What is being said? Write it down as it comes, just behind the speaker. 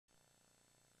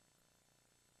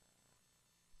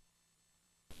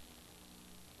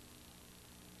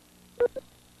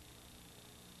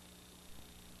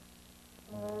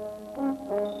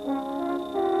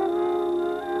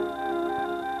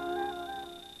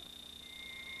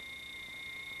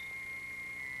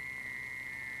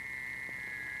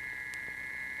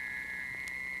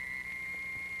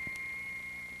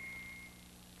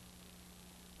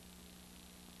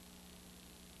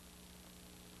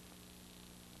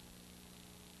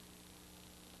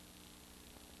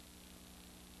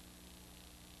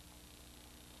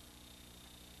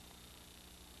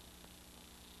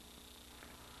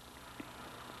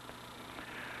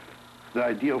The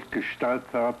idea of Gestalt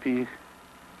Therapy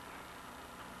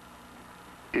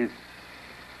is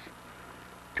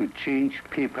to change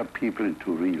paper people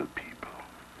into real people.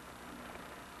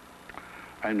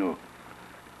 I know,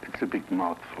 it's a big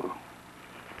mouthful.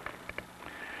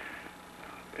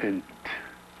 And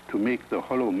to make the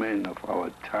hollow man of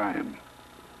our time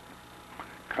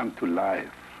come to life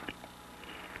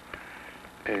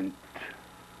and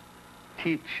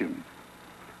teach him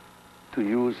to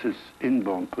use his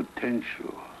inborn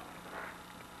potential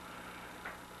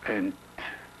and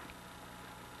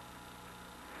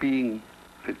being,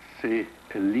 let's say,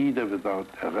 a leader without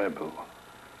a rebel,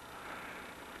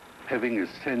 having a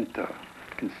center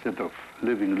instead of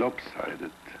living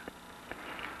lopsided.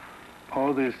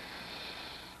 All these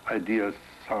ideas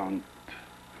sound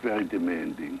very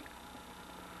demanding,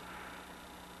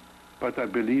 but I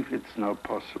believe it's now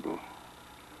possible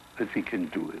that we can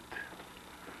do it,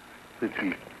 that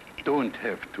we don't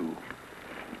have to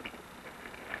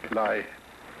lie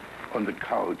on the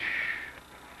couch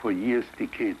for years,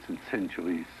 decades, and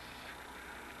centuries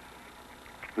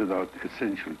without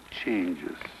essential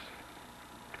changes.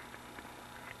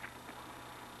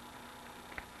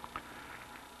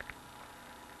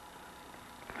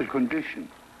 The condition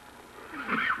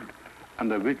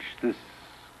under which this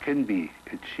can be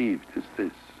achieved is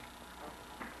this.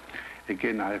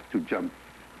 Again, I have to jump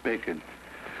back and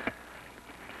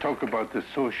talk about the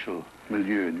social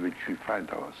milieu in which we find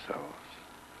ourselves.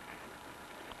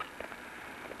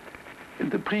 In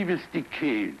the previous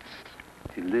decades,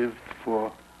 he lived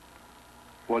for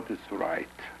what is right.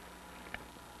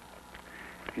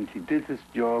 And he did his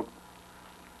job,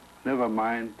 never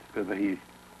mind whether he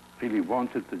really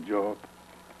wanted the job,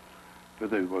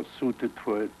 whether he was suited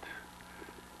for it.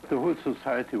 The whole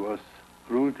society was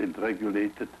ruled and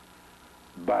regulated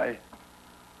by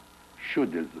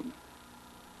shouldism,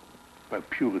 by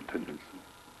puritanism.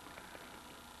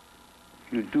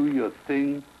 You do your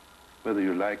thing whether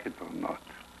you like it or not.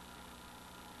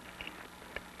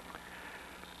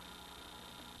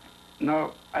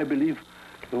 Now, I believe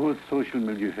the whole social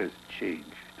milieu has changed.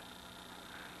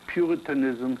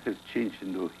 Puritanism has changed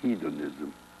into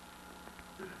hedonism.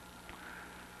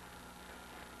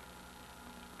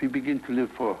 We begin to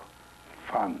live for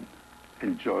fun,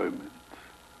 enjoyment,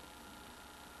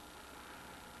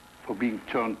 for being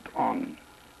turned on.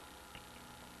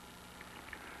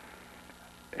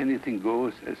 Anything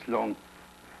goes as long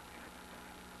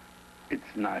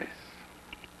it's nice.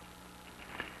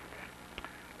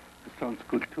 It sounds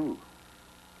good too.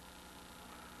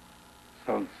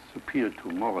 Sounds superior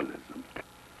to moralism.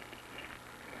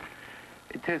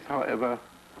 It has, however,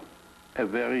 a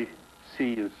very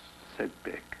serious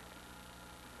setback.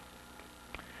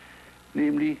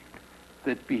 Namely,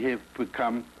 that we have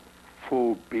become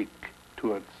phobic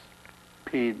towards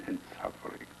pain and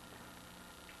suffering.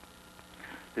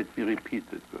 Let me repeat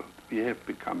that word. We have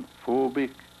become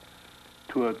phobic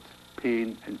towards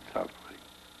pain and suffering.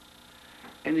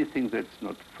 Anything that's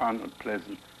not fun or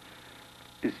pleasant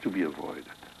is to be avoided.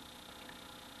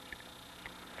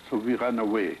 So we run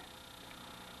away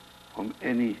from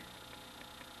any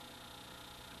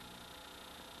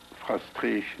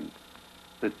frustration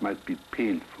that might be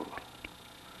painful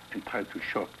and try to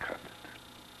shortcut it.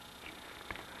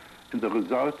 And the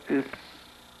result is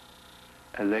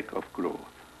a lack of growth.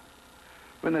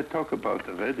 When I talk about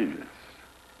a readiness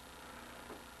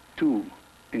to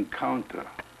encounter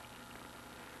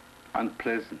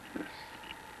unpleasantness,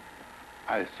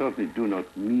 I certainly do not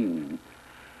mean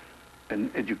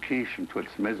an education towards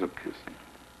masochism.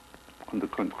 On the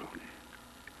contrary.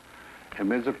 A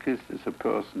masochist is a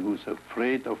person who's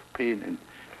afraid of pain and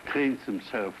trains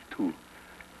himself to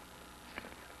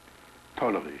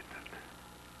tolerate it.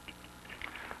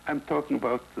 I'm talking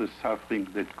about the suffering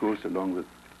that goes along with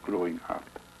growing up.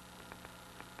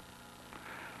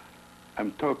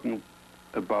 I'm talking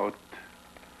about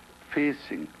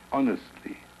facing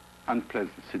honestly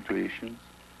unpleasant situations,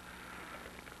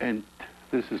 and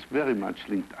this is very much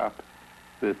linked up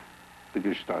with the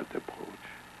Gestalt approach.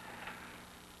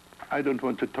 I don't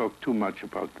want to talk too much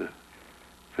about the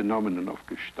phenomenon of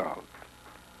Gestalt.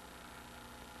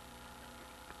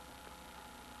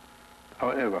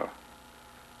 However,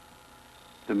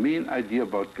 the main idea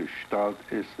about Gestalt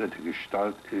is that a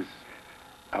Gestalt is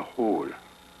a whole,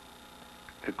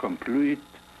 a complete,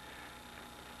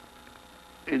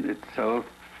 in itself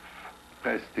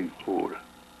resting whole.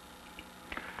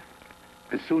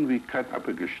 As soon as we cut up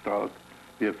a Gestalt,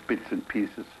 we have bits and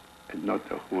pieces and not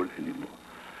a whole anymore.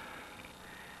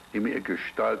 I mean, a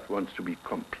Gestalt wants to be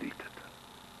completed.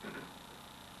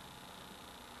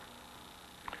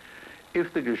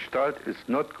 If the Gestalt is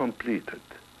not completed,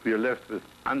 we are left with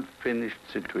unfinished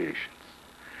situations.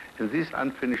 In these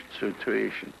unfinished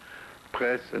situations,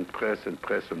 press and press and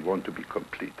press and want to be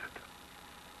completed.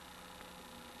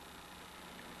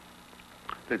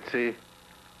 Let's say,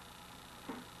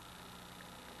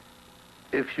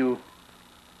 if you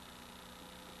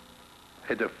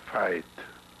had a fight,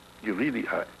 you really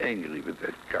are angry with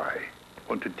that guy,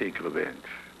 want to take revenge.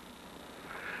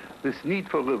 This need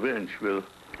for revenge will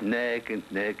nag and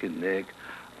nag and nag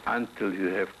until you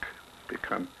have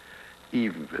become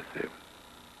even with him.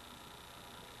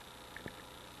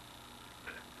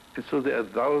 And so there are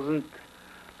 1,000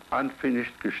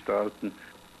 unfinished Gestalten.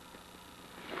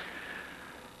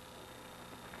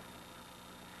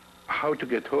 How to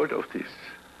get hold of this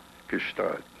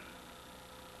Gestalt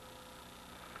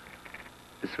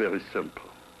is very simple.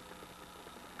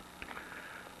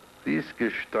 These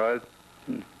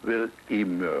Gestalten will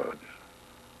emerge.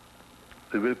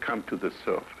 They will come to the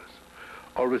surface.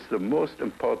 Always the most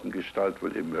important Gestalt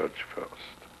will emerge first.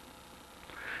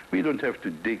 We don't have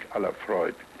to dig a la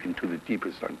Freud into the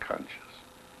deepest unconscious.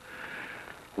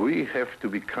 We have to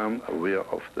become aware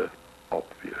of the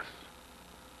obvious.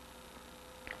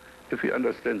 If we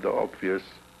understand the obvious,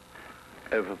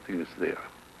 everything is there.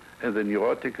 And the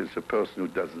neurotic is a person who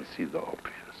doesn't see the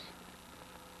obvious.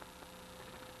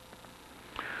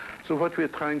 So what we're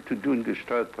trying to do in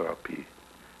Gestalt therapy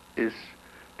is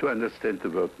to understand the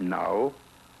word now,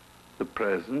 the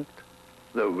present,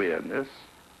 the awareness,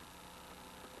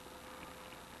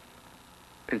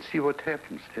 and see what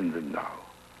happens in the now.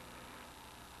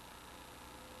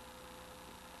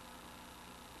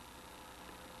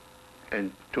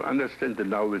 And to understand the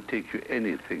now will take you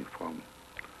anything from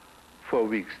 4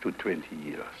 weeks to 20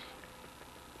 years.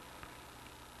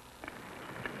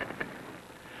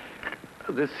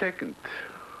 The second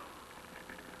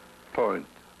point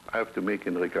I have to make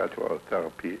in regard to our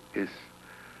therapy is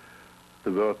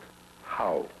the word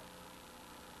how.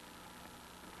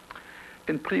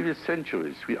 In previous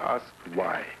centuries, we asked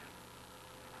why.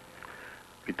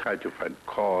 We tried to find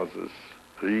causes,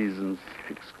 reasons,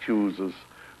 excuses,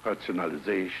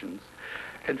 rationalizations,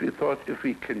 and we thought if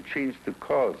we can change the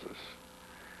causes,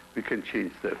 we can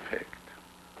change the effect.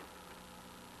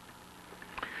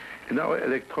 In our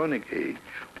electronic age,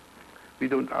 we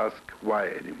don't ask why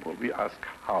anymore, we ask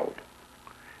how.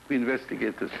 We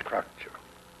investigate the structure.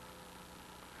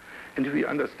 And if we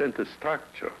understand the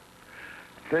structure,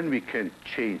 then we can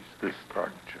change the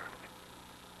structure.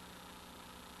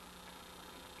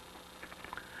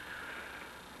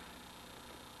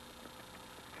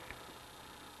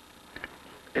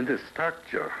 And the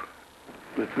structure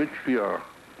with which we are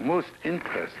most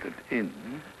interested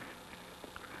in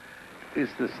is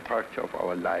the structure of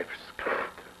our life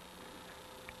script.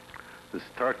 The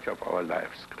structure of our life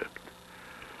script,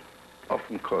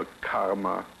 often called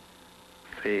karma,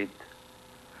 fate,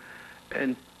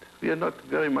 and we are not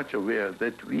very much aware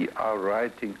that we are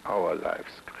writing our life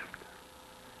script.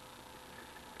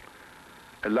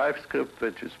 A life script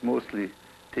which is mostly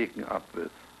taken up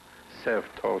with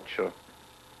self-torture,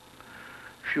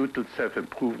 futile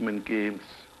self-improvement games,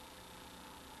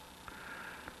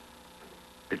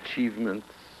 achievements,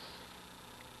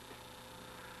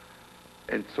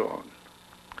 and so on.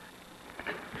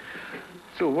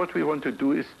 So what we want to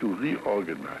do is to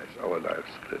reorganize our life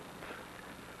script.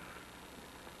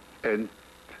 And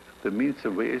the means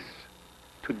and ways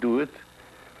to do it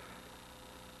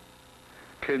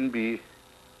can be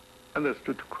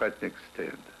understood to quite an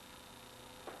extent.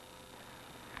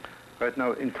 Right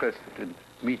now, interested in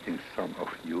meeting some of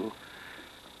you,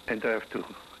 and I have to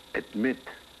admit,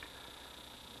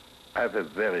 I have a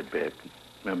very bad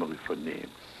memory for names.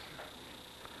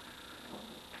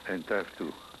 And I have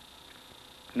to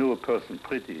know a person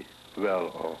pretty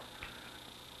well or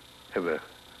have a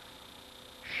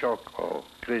shock or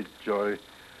great joy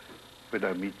when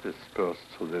I meet this person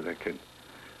so that I can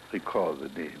recall the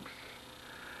names.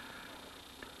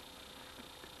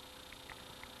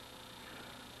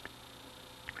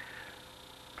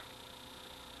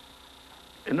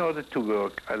 In order to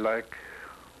work, I like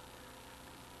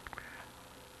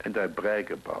and I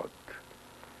brag about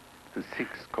the 6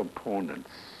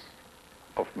 components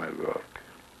of my work.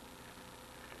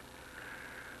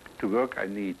 To work, I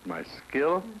need my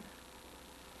skill,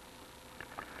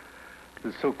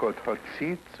 the so-called hot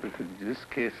seat, which in this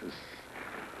case is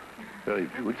very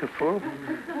beautiful,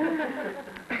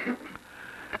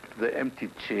 the empty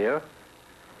chair,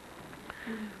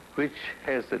 which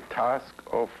has the task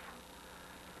of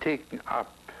taking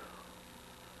up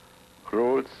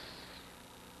roles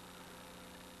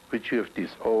which we have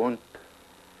disowned,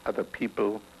 other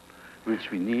people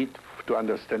which we need to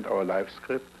understand our life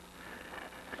script,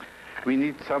 We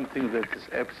need something that is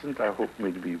absent. I hope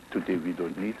maybe today we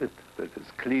don't need it. That is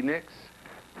Kleenex,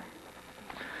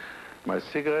 my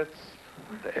cigarettes,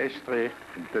 the ashtray,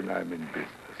 and then I'm in business.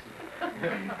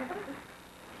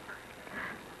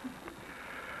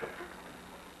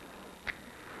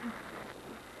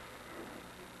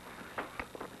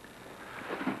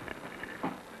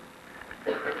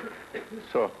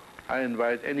 So I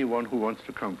invite anyone who wants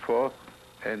to come forth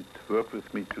and work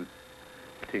with me to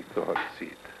take the hot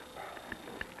seat.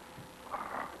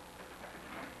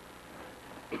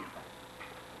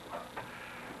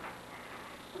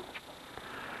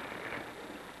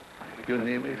 Your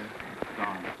name is?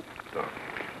 Don. Don.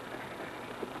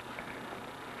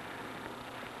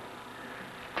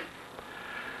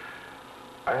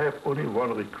 I have only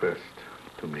one request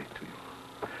to make to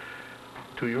you.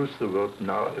 To use the word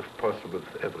now, if possible,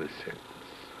 with every sentence.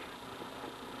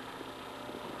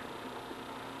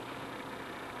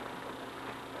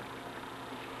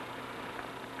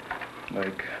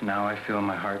 Like, now I feel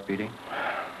my heart beating.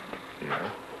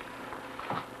 Yeah.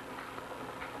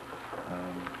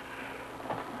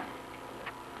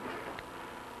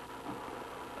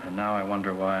 And now I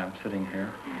wonder why I'm sitting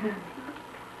here.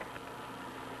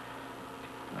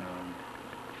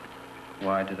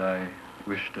 Why did I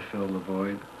wish to fill the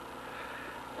void?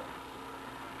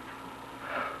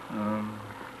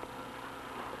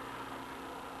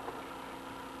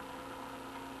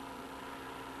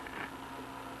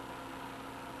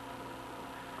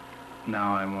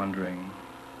 Now I'm wondering,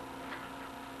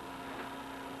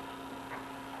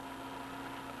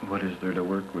 what is there to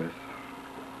work with?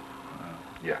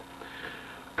 Yeah.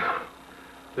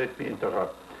 Let me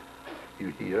interrupt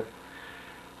you here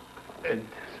and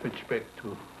switch back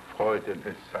to Freud and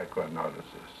his psychoanalysis.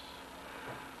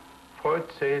 Freud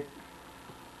said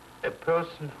a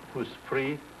person who's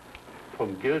free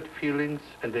from guilt feelings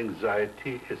and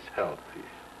anxiety is healthy.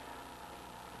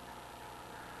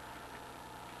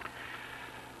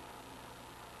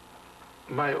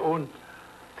 My own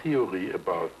theory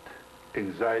about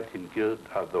anxiety and guilt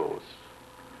are those.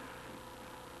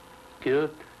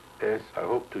 Guilt, as I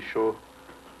hope to show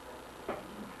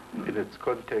in its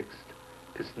context,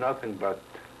 is nothing but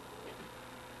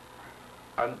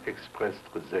unexpressed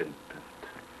resentment.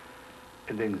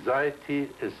 And anxiety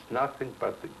is nothing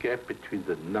but the gap between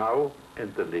the now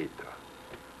and the later.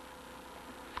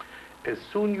 As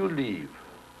soon you leave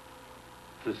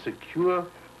the secure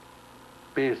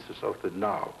basis of the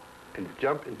now and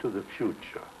jump into the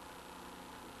future,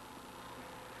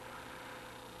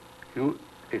 you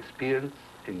experience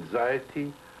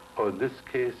anxiety, or in this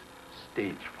case,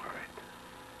 stage fright.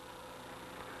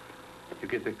 You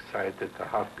get excited, the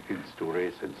heart begins to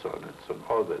race, and so on and so on,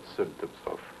 all the symptoms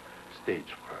of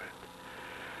stage fright.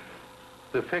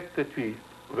 The fact that we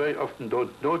very often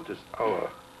don't notice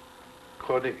our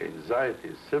chronic anxiety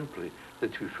is simply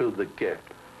that we fill the gap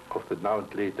of the now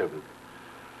and later with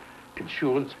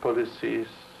insurance policies,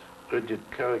 rigid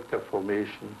character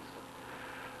formations,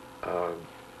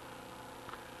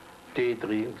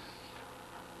 daydreams,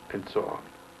 and so on.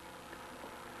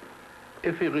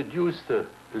 If we reduce the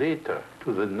later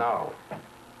to the now,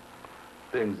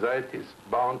 the anxiety is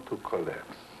bound to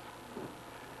collapse.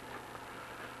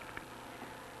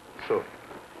 So,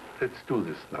 let's do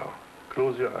this now.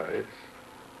 Close your eyes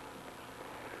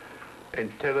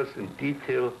and tell us in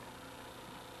detail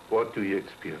what do you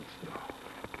experience now.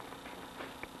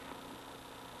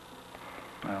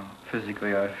 Well,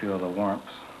 physically I feel the warmth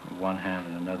of one hand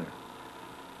and another.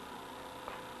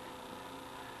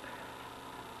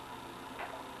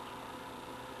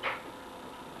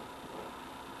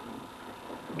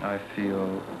 I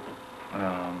feel,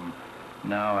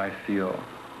 now I feel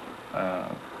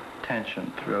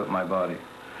tension throughout my body.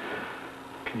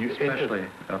 Can you especially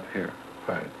up here.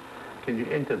 Fine. Can you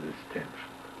enter this tension?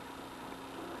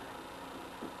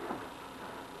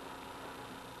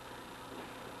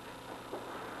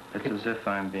 It's as if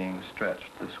I'm being stretched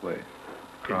this way,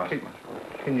 across my shoulder.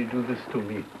 Can you do this to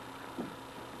me?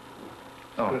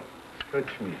 Oh.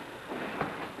 Stretch me.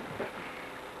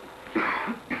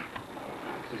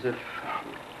 It's as if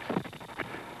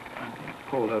I'm being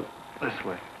pulled out this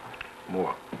way.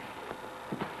 More.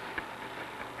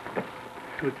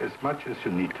 Do it as much as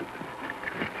you need to do.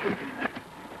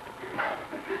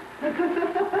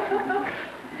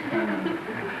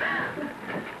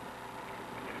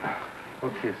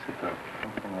 Okay, sit down.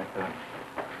 Something like that.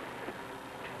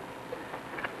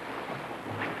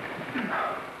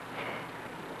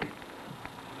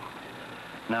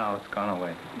 Now it's gone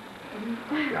away.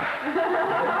 Yeah.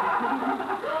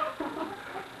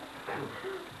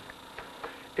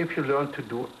 If you learn to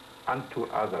do unto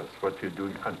others what you're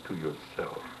doing unto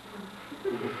yourself,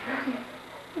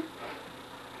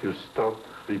 You stop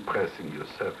repressing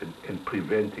yourself and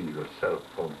preventing yourself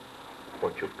from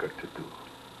what you've got to do.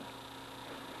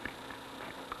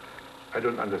 I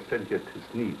don't understand yet his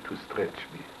need to stretch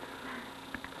me.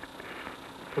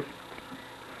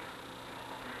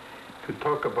 To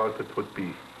talk about it would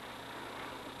be,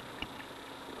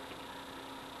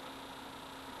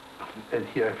 and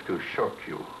here I have to shock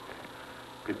you,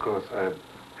 because I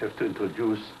have to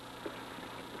introduce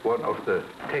one of the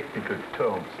technical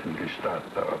terms in Gestalt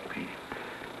Therapy,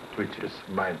 which is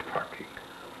mind-fucking.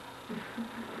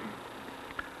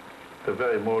 The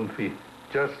very moment we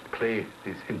just play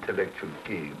these intellectual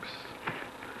games,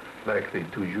 like they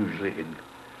do usually in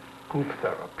group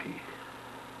therapy,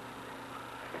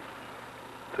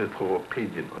 they throw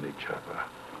opinion on each other,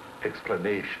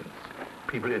 explanations,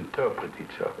 people interpret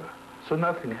each other. So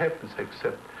nothing happens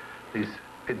except these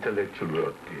intellectual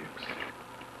word games.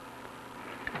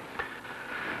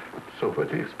 So what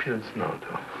do you experience now,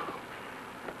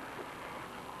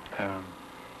 Tom?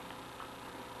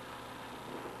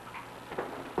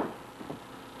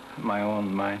 My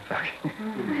own mind fucking.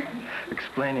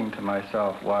 Explaining to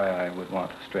myself why I would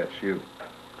want to stretch you.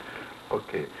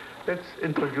 Okay, let's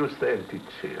introduce the empty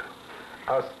chair.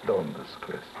 Ask Don this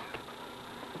question.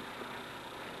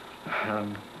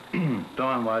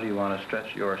 Dawn, why do you want to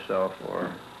stretch yourself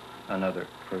or another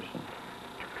person?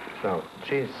 Now,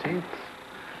 change seats.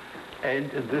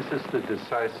 And this is the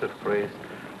decisive phrase,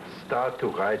 start to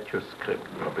write your script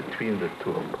now between the two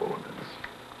opponents.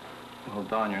 Well,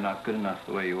 Dawn, you're not good enough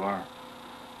the way you are,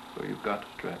 so you've got to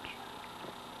stretch.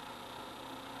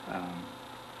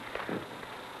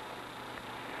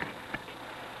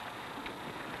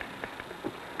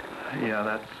 Yeah,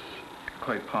 that's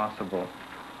quite possible.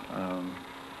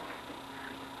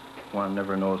 One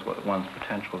never knows what one's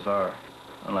potentials are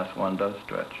unless one does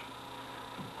stretch.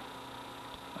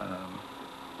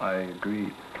 I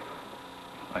agree.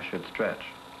 I should stretch.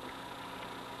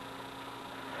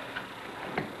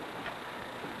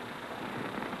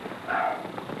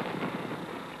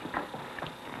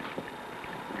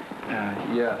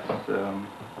 Yes.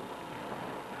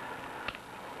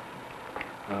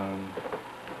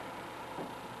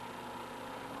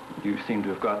 You seem to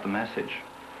have got the message.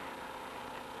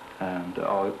 And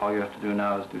all you have to do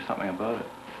now is do something about it.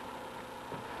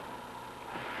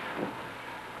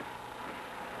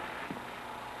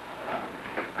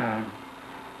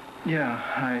 Yeah,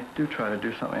 I do try to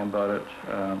do something about it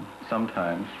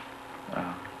sometimes.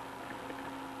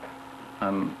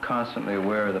 I'm constantly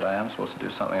aware that I am supposed to do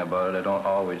something about it. I don't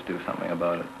always do something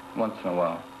about it. Once in a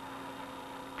while.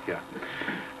 Yeah.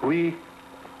 We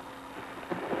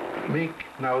make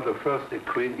now the first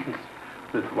acquaintance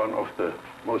with one of the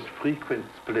most frequent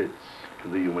splits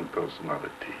in the human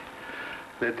personality.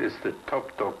 That is the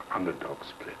top-dog, underdog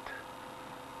split.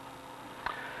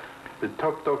 The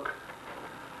top-dog,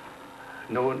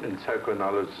 known in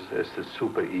psychoanalysis as the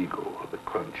superego or the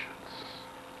conscience.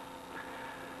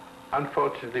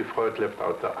 Unfortunately, Freud left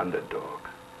out the underdog.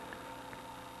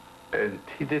 And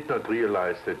he did not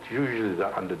realize that usually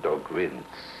the underdog wins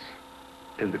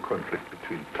in the conflict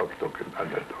between top-dog and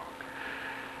underdog.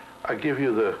 I give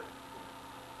you the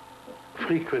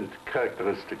frequent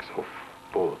characteristics of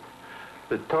both.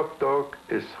 The top dog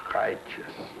is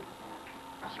righteous,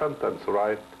 sometimes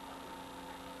right,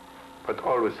 but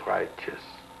always righteous.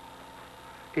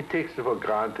 He takes it for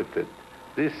granted that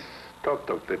this top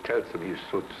dog that tells him he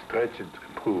should stretch and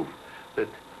improve, that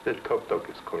the top dog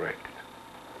is correct.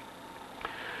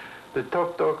 The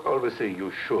top dog always says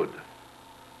you should.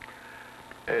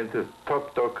 And the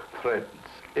top dog threatens,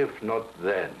 if not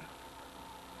then.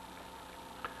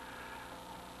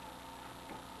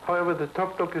 However, the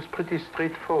top dog is pretty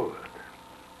straightforward.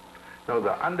 Now,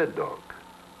 the underdog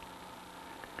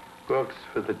works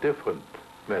with a different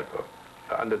method.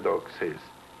 The underdog says,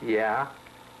 yeah,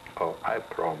 or I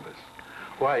promise,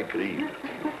 or I agree,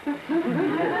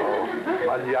 or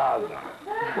manjada.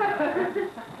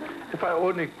 If I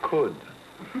only could.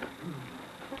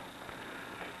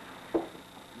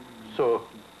 So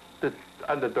the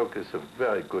underdog is a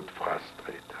very good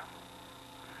frustrator.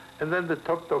 And then the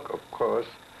top dog, of course,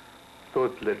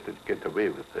 don't let it get away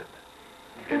with it.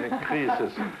 It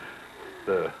increases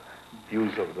the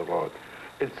use of the rod.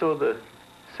 And so the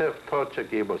self-torture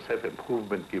game or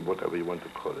self-improvement game, whatever you want to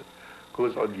call it,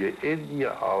 goes on year in,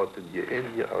 year out, and year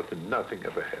in, year out, and nothing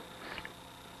ever happens.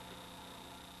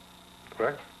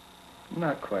 Right?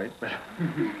 Not quite, but...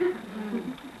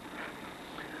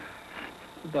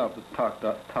 the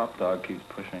top dog keeps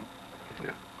pushing.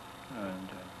 Yeah. And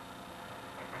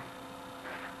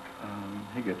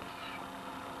he gets...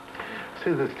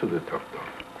 Say this to the top dog.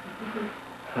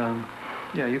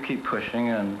 Yeah, you keep pushing,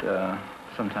 and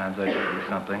sometimes I give you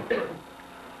something.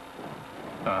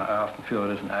 I often feel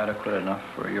it isn't adequate enough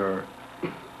for your,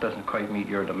 doesn't quite meet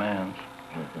your demands.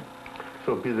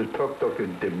 So be the top dog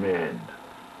in demand.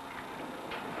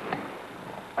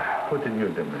 Put in your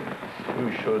demands.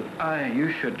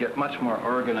 You should get much more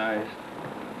organized,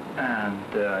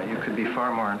 and you could be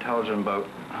far more intelligent about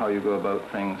how you go about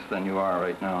things than you are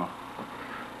right now.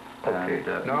 Okay,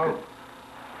 and, now,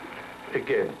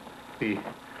 again, we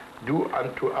do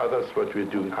unto others what we're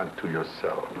doing unto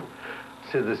yourself.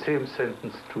 Say the same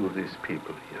sentence to these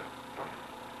people here.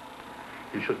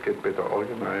 You should get better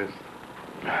organized.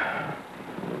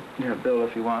 Yeah, Bill,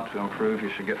 if you want to improve, you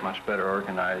should get much better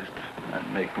organized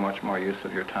and make much more use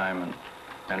of your time and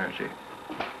energy.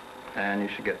 And you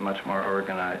should get much more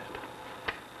organized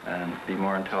and be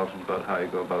more intelligent about how you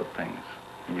go about things.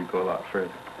 And you go a lot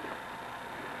further.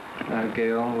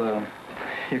 Gail,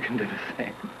 you can do the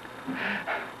same.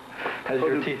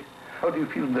 How do you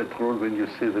feel in that role when you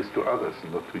say this to others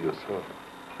and not to yourself?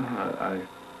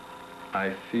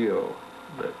 I feel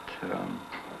that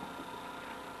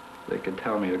they can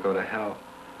tell me to go to hell.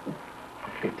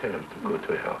 Okay, tell them to go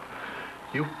to hell.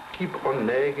 You keep on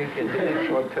nagging and then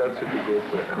each one tells you to go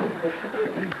to hell.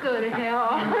 Go to hell.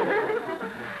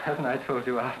 Haven't I told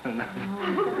you often enough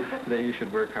that you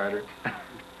should work harder?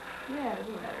 Yeah, as a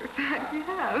matter of fact, you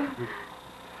have.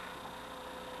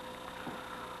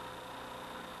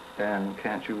 And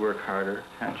can't you work harder?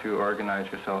 Can't you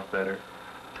organize yourself better?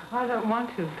 I don't want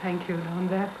to, thank you, on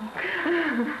that.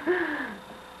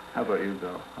 How about you,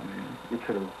 Bill? I mean, you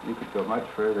could go much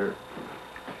further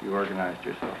if you organized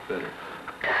yourself better.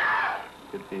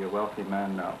 You could be a wealthy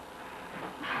man now.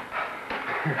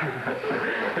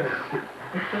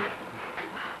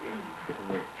 It's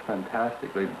a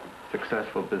fantastically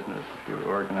successful business if you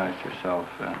organized yourself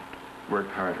and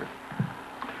worked harder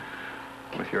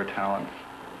with your talents.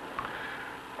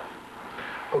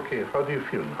 Okay, how do you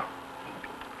feel now?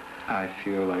 I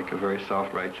feel like a very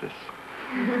self-righteous.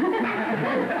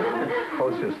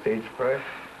 How's your stage fright?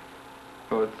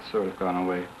 Oh, it's sort of gone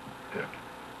away. Yeah.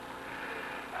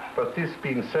 But this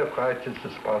being self-righteous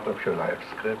is part of your life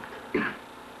script.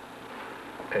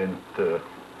 And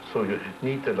so you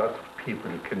need a lot of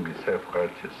people you can be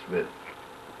self-righteous with.